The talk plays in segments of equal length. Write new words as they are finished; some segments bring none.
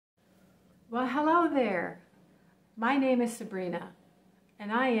Well, hello there. My name is Sabrina,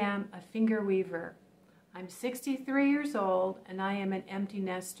 and I am a finger weaver. I'm 63 years old, and I am an empty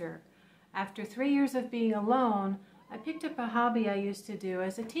nester. After 3 years of being alone, I picked up a hobby I used to do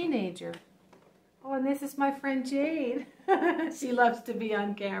as a teenager. Oh, and this is my friend Jade. She loves to be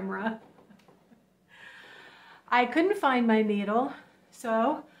on camera. I couldn't find my needle,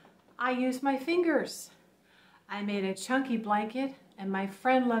 so I used my fingers. I made a chunky blanket, and my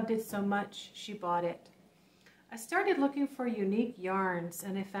friend loved it so much she bought it. I started looking for unique yarns,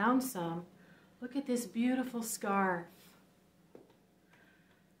 and I found some. Look at this beautiful scarf.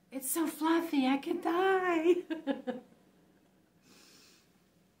 It's so fluffy, I could die.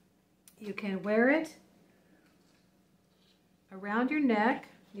 You can wear it around your neck.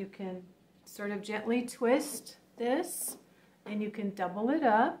 You can sort of gently twist this, and you can double it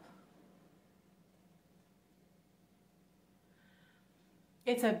up.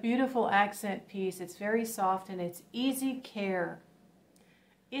 It's a beautiful accent piece. It's very soft and it's easy care.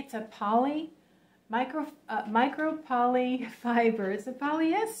 It's a micro poly fiber. It's a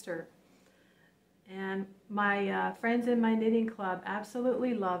polyester. And my friends in my knitting club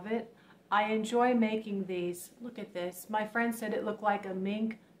absolutely love it. I enjoy making these. Look at this. My friend said it looked like a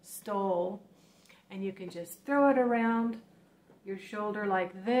mink stole. And you can just throw it around your shoulder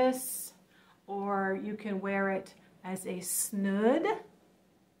like this, or you can wear it as a snood.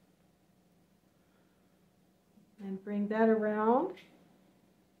 And bring that around.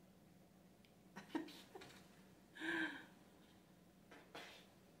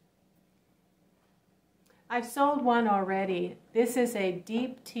 I've sold one already. This is a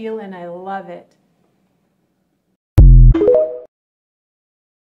deep teal and I love it.